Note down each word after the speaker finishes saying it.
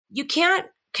you can't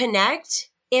connect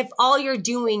if all you're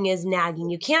doing is nagging.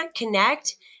 You can't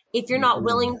connect if you're not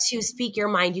willing to speak your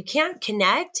mind. You can't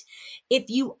connect if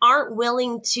you aren't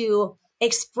willing to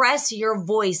express your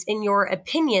voice and your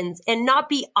opinions and not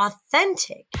be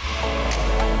authentic.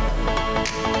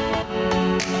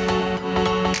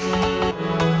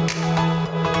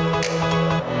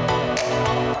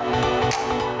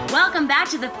 Welcome back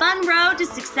to the fun road to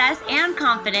success and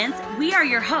confidence. We are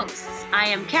your hosts. I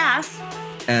am Kass.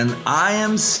 And I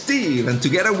am Steve. And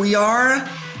together we are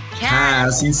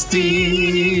Kass and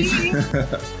Steve.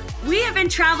 We have been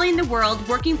traveling the world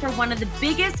working for one of the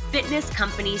biggest fitness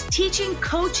companies, teaching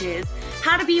coaches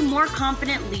how to be more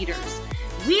confident leaders.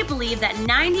 We believe that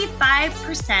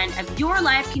 95% of your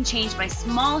life can change by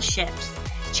small shifts.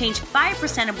 Change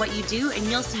 5% of what you do and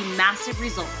you'll see massive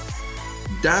results.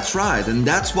 That's right, and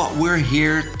that's what we're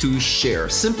here to share.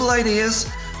 Simple ideas,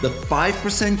 the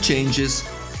 5% changes,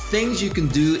 things you can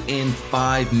do in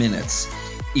 5 minutes.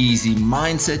 Easy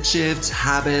mindset shifts,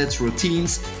 habits,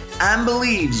 routines, and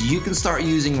beliefs you can start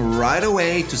using right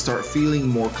away to start feeling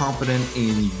more confident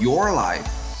in your life.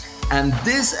 And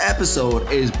this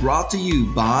episode is brought to you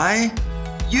by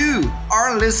you,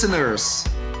 our listeners.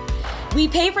 We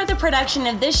pay for the production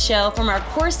of this show from our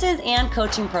courses and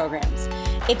coaching programs.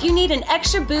 If you need an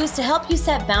extra boost to help you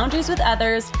set boundaries with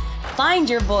others, find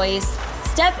your voice,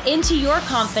 step into your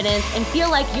confidence, and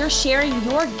feel like you're sharing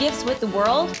your gifts with the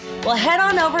world, well, head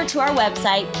on over to our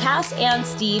website,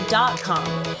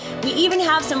 kassandsteve.com. We even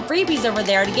have some freebies over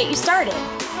there to get you started.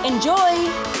 Enjoy!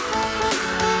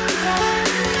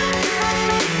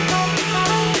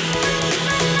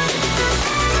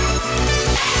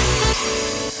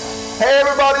 Hey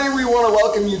everybody, we want to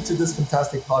welcome you to this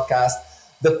fantastic podcast,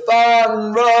 The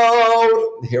Fun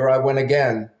Road. Here I went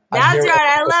again. That's right.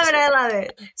 I love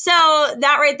it. So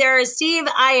that right there is Steve.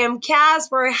 I am Kass.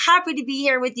 We're happy to be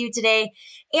here with you today.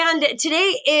 And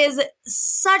today is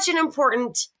such an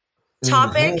important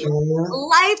topic,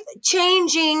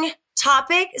 life-changing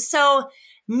topic. So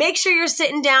make sure you're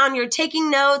sitting down, you're taking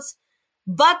notes,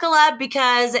 buckle up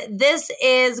because this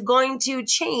is going to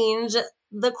change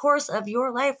the course of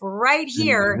your life right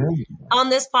here on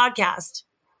this podcast.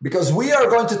 Because we are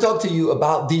going to talk to you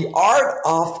about the art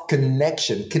of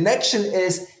connection. Connection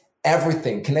is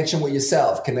everything. Connection with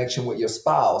yourself, connection with your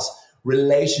spouse,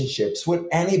 relationships with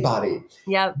anybody.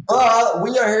 Yep. But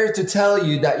we are here to tell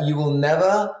you that you will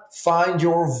never find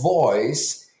your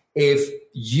voice if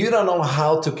you don't know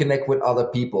how to connect with other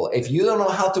people, if you don't know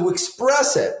how to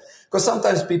express it. Because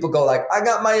sometimes people go like, I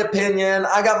got my opinion,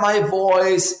 I got my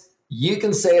voice. You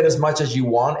can say it as much as you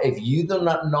want. If you do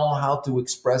not know how to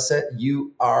express it,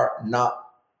 you are not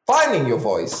finding your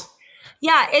voice.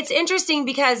 Yeah, it's interesting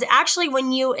because actually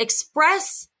when you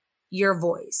express your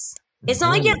voice, it's not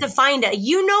like you have to find it.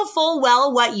 You know full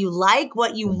well what you like,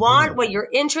 what you want, what your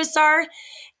interests are.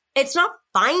 It's not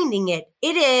finding it.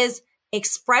 It is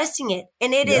expressing it.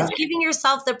 And it is giving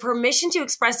yourself the permission to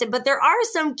express it. But there are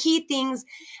some key things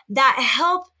that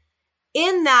help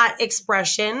in that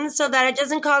expression so that it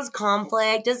doesn't cause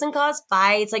conflict, doesn't cause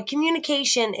fights. Like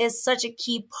communication is such a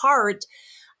key part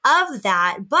of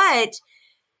that, but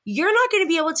you're not going to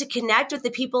be able to connect with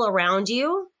the people around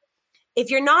you if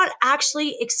you're not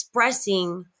actually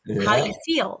expressing how you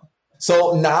feel.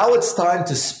 So now it's time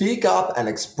to speak up and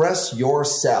express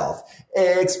yourself.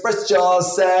 Express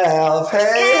yourself.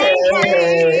 Hey.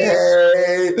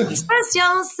 Express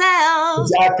yourself.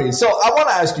 Exactly. So I want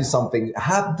to ask you something.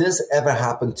 Have this ever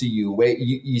happened to you where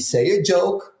you say a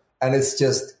joke and it's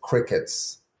just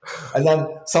crickets? And then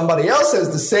somebody else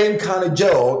says the same kind of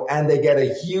joke and they get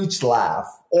a huge laugh.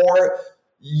 Or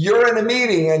you're in a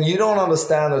meeting and you don't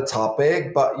understand the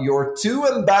topic, but you're too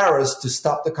embarrassed to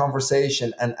stop the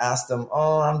conversation and ask them,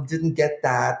 oh, I didn't get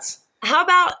that. How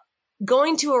about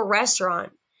going to a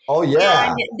restaurant? Oh,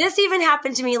 yeah. And this even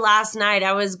happened to me last night.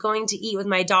 I was going to eat with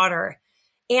my daughter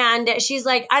and she's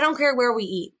like, I don't care where we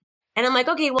eat. And I'm like,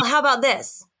 okay, well, how about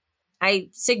this? I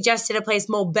suggested a place,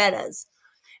 Mo Betta's.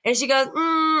 And she goes,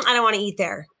 I don't want to eat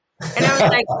there. And I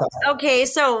was like, okay,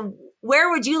 so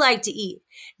where would you like to eat?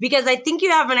 Because I think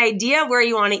you have an idea where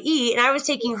you want to eat. And I was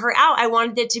taking her out. I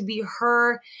wanted it to be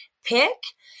her pick.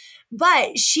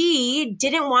 But she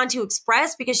didn't want to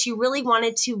express because she really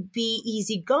wanted to be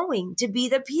easygoing, to be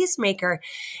the peacemaker.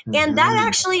 And that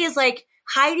actually is like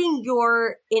hiding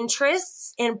your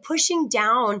interests and pushing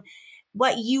down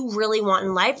what you really want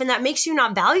in life. And that makes you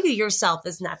not value yourself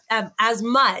as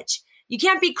much. You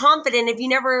can't be confident if you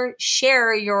never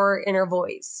share your inner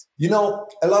voice. You know,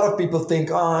 a lot of people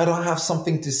think, oh, I don't have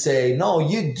something to say. No,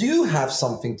 you do have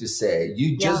something to say.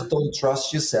 You just don't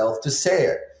trust yourself to say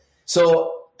it.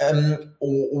 So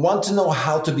Want to know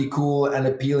how to be cool and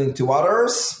appealing to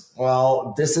others?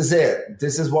 Well, this is it.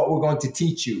 This is what we're going to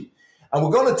teach you. And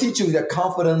we're going to teach you that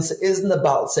confidence isn't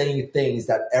about saying things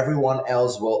that everyone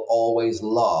else will always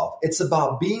love. It's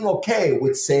about being okay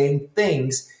with saying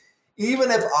things,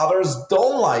 even if others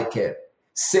don't like it.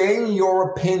 Saying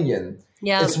your opinion.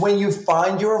 Yeah. It's when you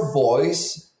find your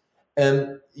voice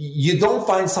and you don't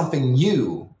find something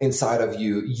new inside of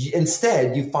you.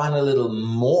 Instead, you find a little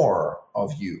more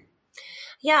of you.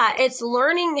 Yeah, it's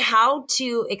learning how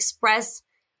to express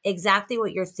exactly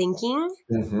what you're thinking,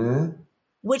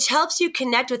 which helps you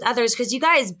connect with others. Because you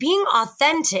guys, being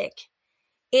authentic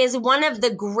is one of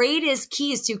the greatest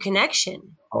keys to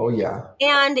connection. Oh, yeah.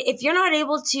 And if you're not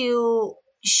able to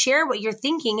share what you're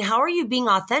thinking, how are you being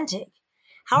authentic?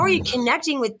 How are you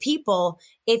connecting with people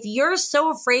if you're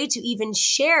so afraid to even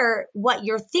share what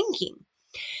you're thinking?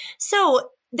 So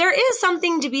there is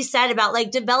something to be said about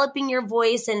like developing your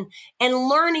voice and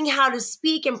learning how to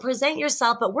speak and present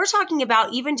yourself. But we're talking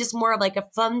about even just more of like a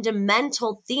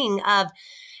fundamental thing of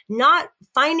not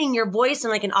finding your voice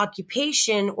in like an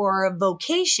occupation or a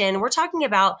vocation. We're talking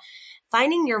about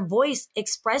finding your voice,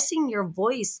 expressing your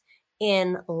voice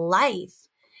in life.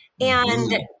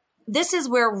 And this is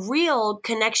where real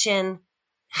connection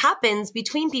happens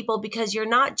between people because you're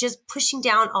not just pushing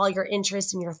down all your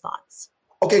interests and your thoughts.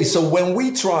 Okay, so when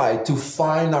we try to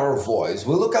find our voice,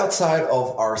 we look outside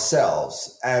of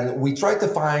ourselves and we try to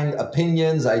find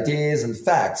opinions, ideas, and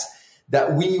facts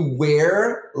that we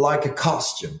wear like a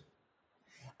costume.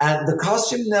 And the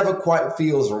costume never quite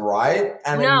feels right,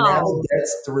 and it never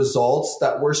gets the results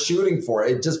that we're shooting for.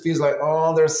 It just feels like,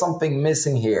 oh, there's something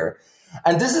missing here.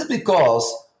 And this is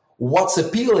because what's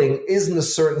appealing isn't a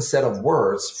certain set of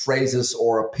words, phrases,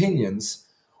 or opinions.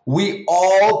 We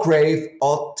all crave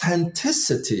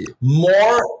authenticity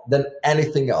more than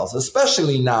anything else,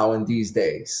 especially now in these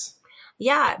days.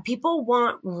 Yeah, people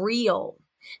want real.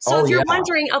 So if you're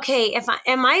wondering, okay,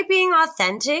 am I being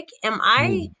authentic? Am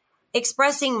I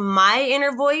expressing my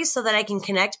inner voice so that I can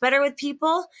connect better with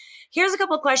people? Here's a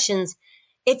couple of questions.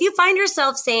 If you find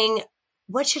yourself saying,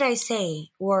 what should I say?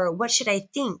 Or what should I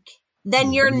think?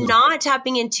 Then you're not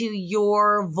tapping into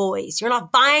your voice. You're not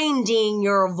finding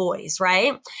your voice,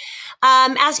 right?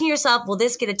 Asking yourself, will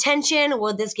this get attention?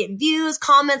 Will this get views,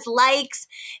 comments, likes?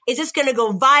 Is this going to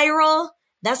go viral?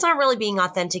 That's not really being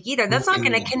authentic either. That's not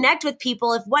going to connect with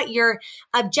people if what your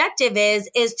objective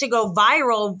is to go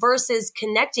viral versus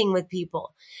connecting with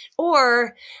people.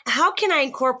 Or how can I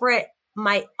incorporate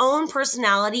my own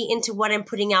personality into what I'm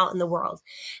putting out in the world?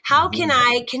 How can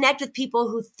I connect with people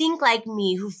who think like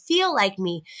me, who feel like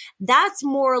me? That's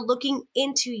more looking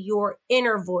into your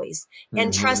inner voice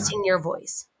and trusting your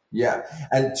voice. Yeah.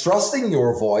 And trusting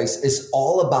your voice is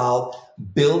all about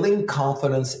building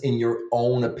confidence in your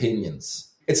own opinions.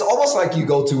 It's almost like you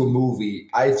go to a movie.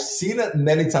 I've seen it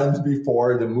many times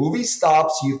before. The movie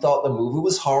stops. You thought the movie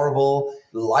was horrible.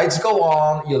 The lights go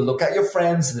on. You look at your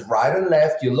friends right and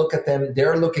left. You look at them.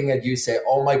 They're looking at you, say,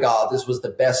 oh my God, this was the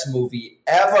best movie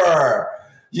ever.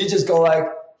 You just go like,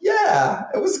 yeah,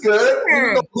 it was good.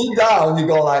 You go down. You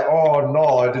go like, oh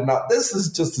no, I did not. This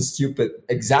is just a stupid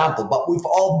example, but we've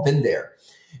all been there.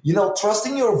 You know,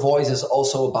 trusting your voice is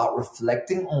also about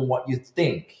reflecting on what you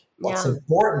think. What's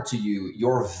important to you,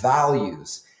 your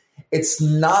values. It's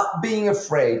not being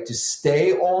afraid to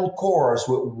stay on course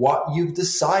with what you've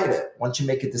decided. Once you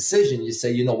make a decision, you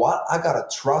say, you know what? I got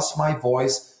to trust my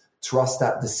voice, trust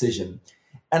that decision.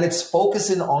 And it's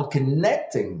focusing on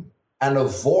connecting and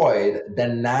avoid the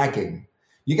nagging.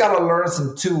 You got to learn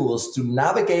some tools to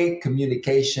navigate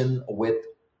communication with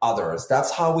others.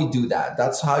 That's how we do that.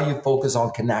 That's how you focus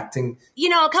on connecting. You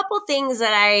know, a couple things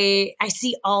that I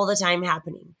see all the time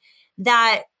happening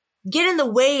that get in the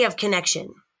way of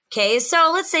connection. Okay,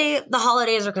 so let's say the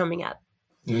holidays are coming up.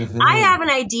 I have an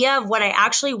idea of what I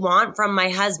actually want from my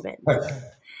husband.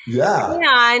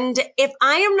 And if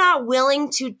I am not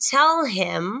willing to tell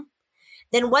him,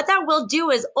 then what that will do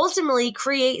is ultimately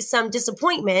create some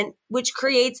disappointment, which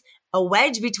creates a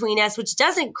wedge between us, which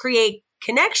doesn't create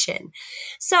connection.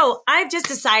 So I've just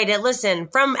decided, listen,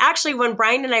 from actually when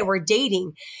Brian and I were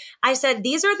dating, I said,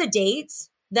 these are the dates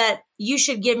that you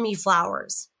should give me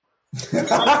flowers.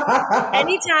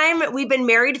 Anytime we've been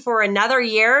married for another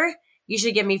year, you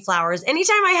should give me flowers.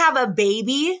 Anytime I have a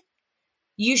baby,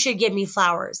 you should give me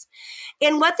flowers.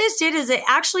 And what this did is it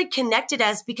actually connected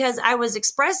us because I was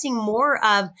expressing more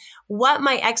of what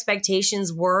my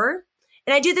expectations were.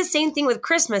 And I do the same thing with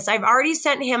Christmas. I've already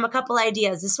sent him a couple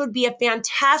ideas. This would be a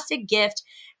fantastic gift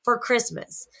for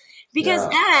Christmas because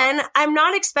then I'm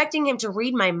not expecting him to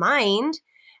read my mind.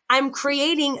 I'm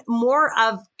creating more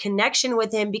of connection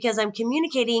with him because I'm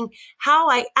communicating how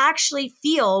I actually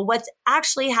feel, what's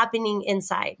actually happening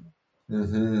inside.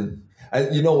 Mm-hmm.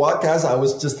 And you know what, guys? I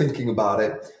was just thinking about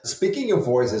it. Speaking of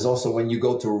voice is also when you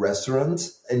go to a restaurant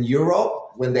in Europe,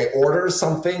 when they order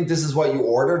something, this is what you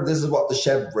order, this is what the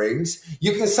chef brings.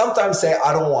 You can sometimes say,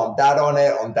 I don't want that on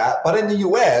it, on that. But in the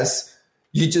US,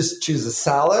 you just choose a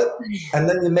salad and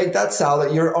then you make that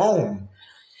salad your own.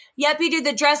 Yep, you do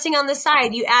the dressing on the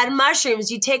side. You add mushrooms.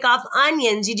 You take off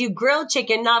onions. You do grilled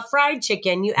chicken, not fried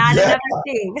chicken. You add another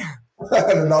thing.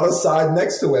 And another side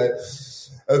next to it.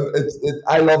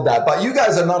 I love that. But you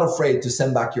guys are not afraid to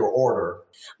send back your order.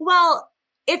 Well,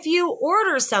 if you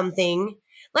order something,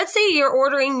 let's say you're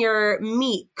ordering your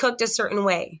meat cooked a certain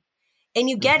way and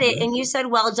you get it and you said,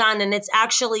 well done, and it's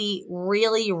actually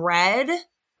really red.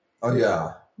 Oh,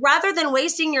 yeah. Rather than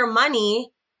wasting your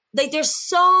money, like there's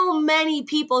so many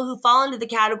people who fall into the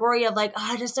category of like, oh,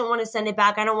 I just don't want to send it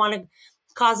back. I don't want to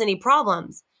cause any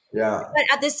problems. Yeah. But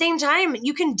at the same time,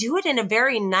 you can do it in a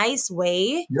very nice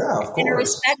way. Yeah, of course. In a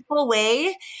respectful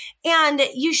way. And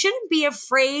you shouldn't be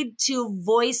afraid to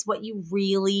voice what you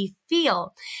really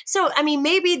feel. So, I mean,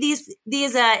 maybe these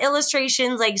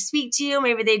illustrations like speak to you,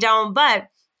 maybe they don't, but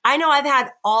I know I've had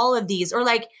all of these, or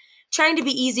like trying to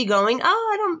be easygoing.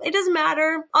 Oh, it doesn't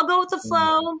matter. I'll go with the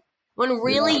flow. When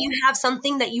really you have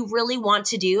something that you really want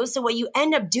to do. So what you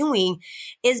end up doing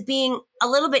is being a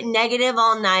little bit negative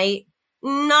all night.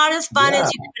 Not as fun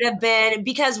as you could have been,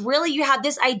 because really you had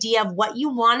this idea of what you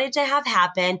wanted to have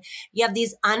happen. You have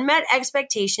these unmet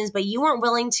expectations, but you weren't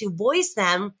willing to voice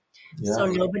them. So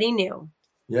nobody knew.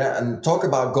 Yeah. And talk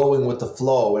about going with the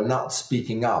flow and not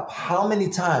speaking up. How many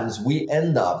times we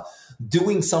end up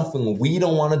doing something we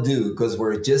don't want to do because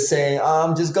we're just saying,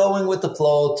 I'm just going with the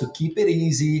flow to keep it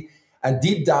easy. And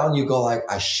deep down you go like,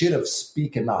 I should have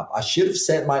spoken up. I should have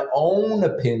said my own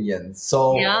opinion.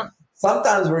 So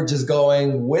sometimes we're just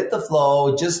going with the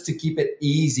flow just to keep it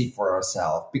easy for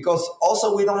ourselves, because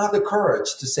also we don't have the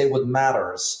courage to say what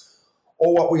matters.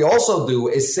 Or what we also do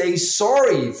is say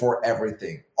sorry for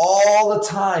everything. All the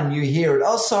time you hear it,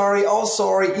 oh,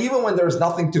 sorry, even when there's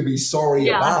nothing to be sorry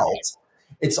about.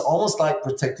 It's almost like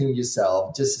protecting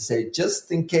yourself, just to say,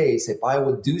 just in case if I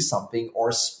would do something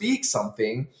or speak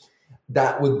something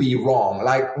that would be wrong.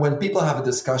 Like when people have a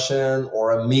discussion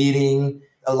or a meeting,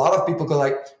 a lot of people go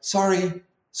like, sorry,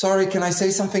 can I say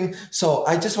something? So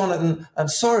I just want to, I'm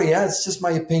sorry. Yeah, it's just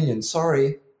my opinion.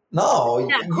 Sorry. No.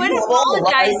 Quit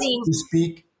apologizing. To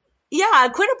speak. Yeah,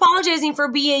 quit apologizing for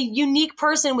being a unique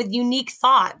person with unique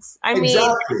thoughts. I mean,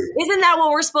 isn't that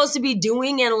what we're supposed to be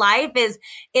doing in life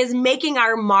is making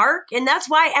our mark? And that's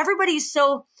why everybody's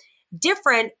so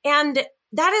different. And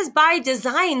that is by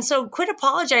design. So quit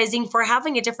apologizing for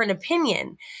having a different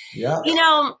opinion. Yeah. You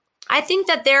know, I think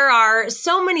that there are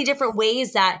so many different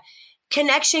ways that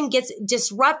connection gets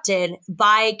disrupted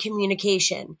by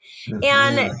communication.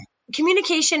 And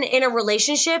communication in a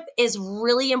relationship is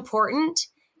really important.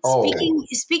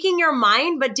 Speaking your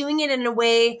mind, but doing it in a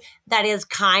way that is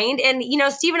kind. And, you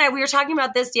know, Steve and I, we were talking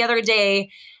about this the other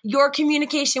day. Your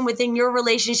communication within your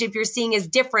relationship you're seeing is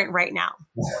different right now.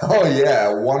 Oh, yeah,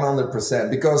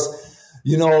 100%. Because,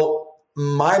 you know,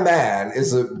 my man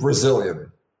is a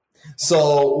Brazilian.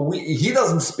 So he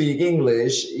doesn't speak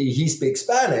English. He speaks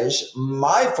Spanish.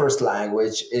 My first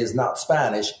language is not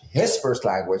Spanish. His first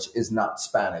language is not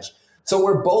Spanish. So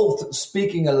we're both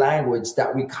speaking a language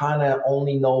that we kind of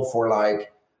only know for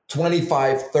like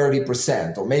 25,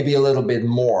 30%, or maybe a little bit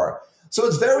more. So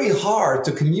it's very hard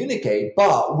to communicate,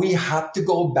 but we have to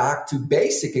go back to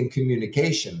basic in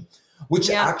communication, which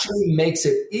actually makes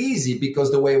it easy,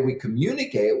 because the way we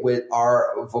communicate with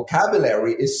our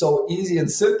vocabulary is so easy and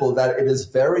simple that it is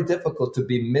very difficult to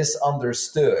be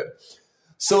misunderstood.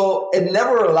 So it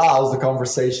never allows the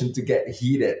conversation to get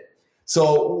heated.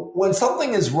 So when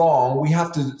something is wrong, we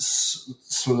have to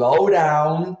slow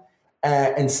down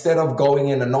instead of going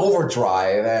in an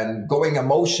overdrive and going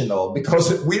emotional,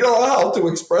 because we don't know how to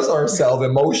express ourselves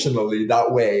emotionally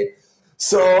that way.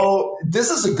 So this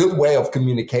is a good way of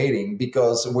communicating,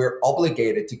 because we're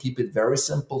obligated to keep it very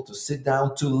simple, to sit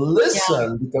down, to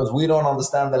listen, because we don't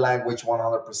understand the language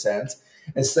 100%,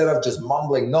 instead of just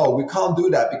mumbling. No, we can't do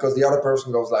that, because the other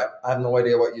person goes like, I have no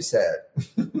idea what you said.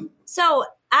 So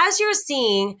as you're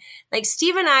seeing, like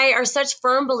Steve and I are such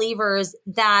firm believers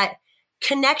that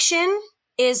connection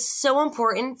is so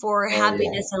important for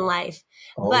happiness in life.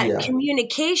 But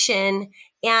communication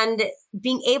and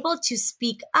being able to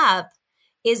speak up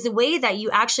is the way that you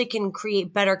actually can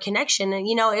create better connection. And,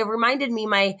 you know, it reminded me,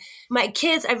 my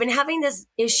kids, I've been having this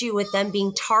issue with them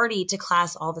being tardy to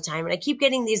class all the time. And I keep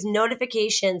getting these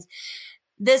notifications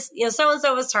this,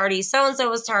 so-and-so was tardy, so-and-so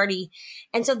was tardy.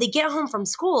 And so they get home from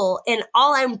school and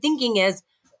all I'm thinking is,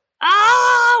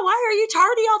 why are you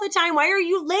tardy all the time? Why are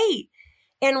you late?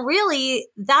 And really,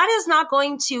 that is not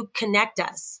going to connect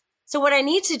us. So what I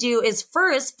need to do is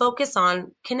first focus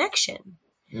on connection.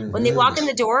 Mm-hmm. When they walk in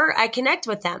the door, I connect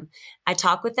with them. I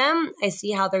talk with them. I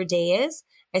see how their day is.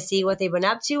 I see what they've been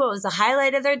up to, what was the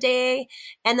highlight of their day.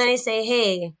 And then I say,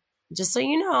 hey, just so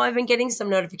you know, I've been getting some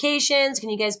notifications. Can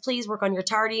you guys please work on your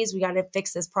tardies? We got to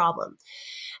fix this problem.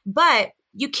 But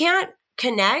you can't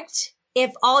connect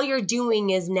if all you're doing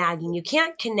is nagging. You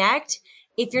can't connect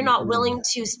if you're not willing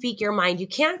to speak your mind. You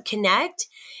can't connect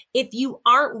if you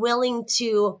aren't willing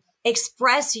to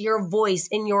express your voice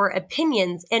and your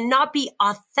opinions and not be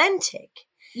authentic.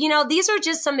 These are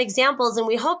just some examples, and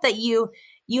we hope that you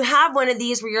have one of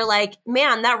these where you're like,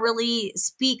 man, that really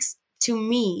speaks to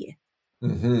me.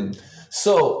 Mm-hmm.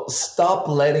 So stop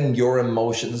letting your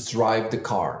emotions drive the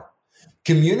car.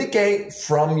 Communicate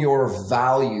from your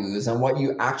values and what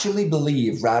you actually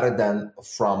believe rather than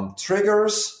from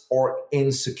triggers or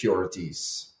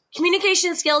insecurities.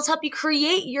 Communication skills help you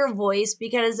create your voice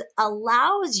because it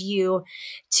allows you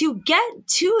to get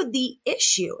to the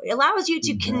issue. It allows you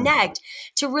to connect,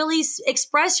 to really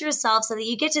express yourself so that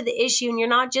you get to the issue and you're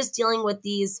not just dealing with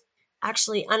these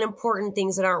actually unimportant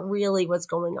things that aren't really what's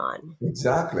going on.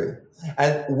 Exactly.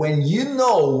 And when you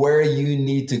know where you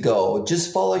need to go,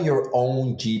 just follow your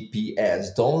own GPS.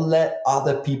 Don't let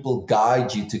other people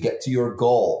guide you to get to your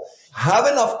goal. Have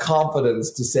enough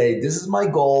confidence to say, this is my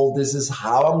goal. This is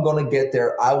how I'm going to get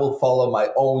there. I will follow my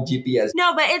own GPS.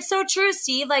 No, but it's so true,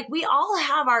 Steve. Like, we all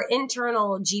have our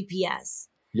internal GPS.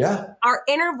 Yeah. Our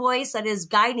inner voice that is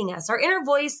guiding us. Our inner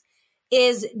voice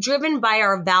is driven by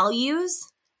our values,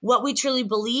 what we truly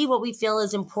believe, what we feel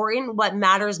is important, what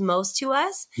matters most to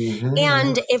us. Mm-hmm.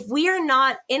 And if we are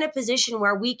not in a position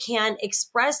where we can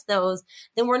express those,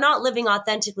 then we're not living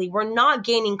authentically. We're not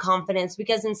gaining confidence,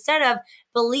 because instead of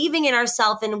believing in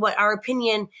ourselves and what our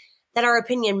opinion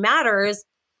matters,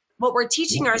 what we're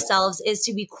teaching ourselves is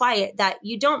to be quiet, that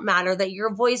you don't matter, that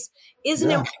your voice isn't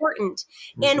important.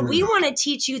 And we want to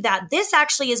teach you that this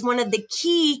actually is one of the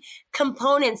key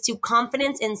components to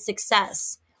confidence and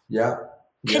success. Yeah.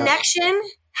 Connection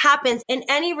happens in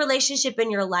any relationship in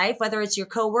your life, whether it's your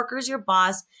coworkers, your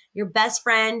boss, your best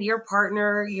friend, your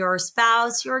partner, your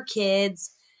spouse, your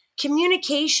kids.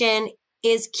 Communication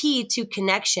is key to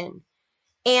connection.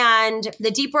 And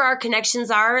the deeper our connections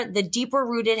are, the deeper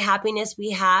rooted happiness we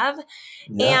have.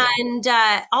 Yeah. And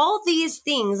all these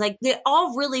things, like, they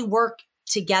all really work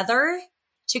together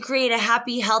to create a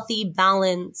happy, healthy,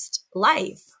 balanced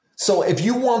life. So if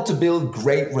you want to build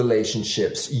great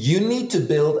relationships, you need to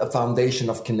build a foundation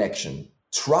of connection,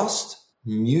 trust,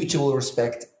 mutual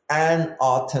respect, and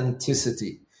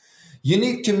authenticity. You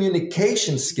need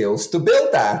communication skills to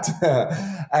build that.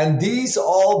 And these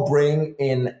all bring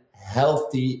in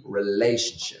healthy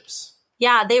relationships.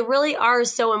 Yeah, they really are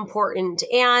so important.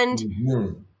 And,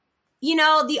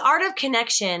 the art of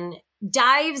connection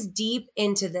dives deep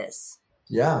into this.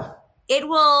 Yeah. It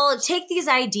will take these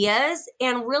ideas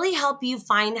and really help you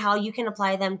find how you can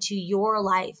apply them to your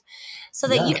life so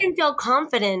that you can feel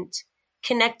confident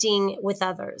connecting with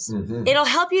others. Mm-hmm. It'll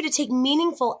help you to take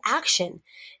meaningful action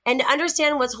and to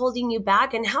understand what's holding you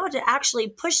back and how to actually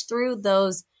push through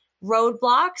those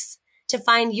roadblocks to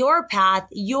find your path,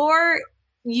 your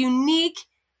unique,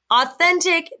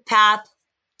 authentic path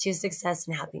to success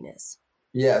and happiness.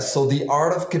 Yeah, so the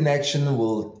art of connection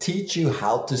will teach you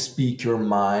how to speak your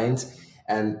mind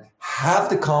and have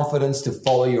the confidence to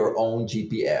follow your own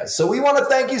GPS. So we want to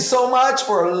thank you so much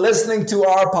for listening to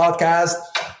our podcast.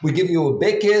 We give you a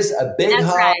big kiss, a big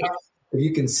hug. Right. If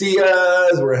you can see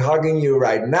us, we're hugging you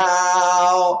right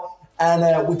now.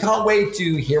 And we can't wait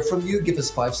to hear from you. Give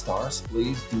us 5 stars,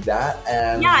 please do that.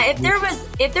 And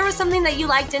if there was something that you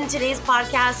liked in today's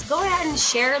podcast, go ahead and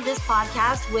share this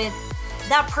podcast with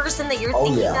that person that you're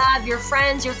thinking of, your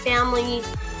friends, your family.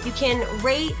 You can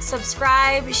rate,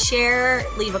 subscribe, share,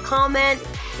 leave a comment.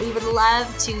 We would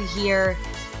love to hear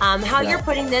how you're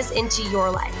putting this into your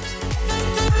life.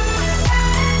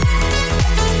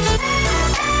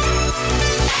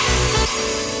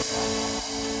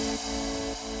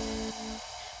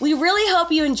 We really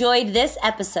hope you enjoyed this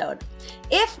episode.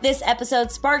 If this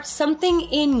episode sparked something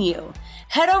in you,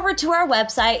 head over to our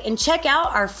website and check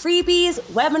out our freebies,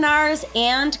 webinars,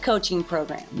 and coaching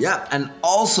program. Yeah, and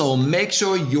also make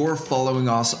sure you're following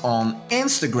us on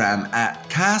Instagram at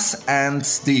Kass and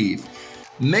Steve.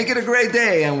 Make it a great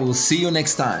day, and we'll see you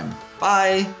next time.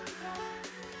 Bye.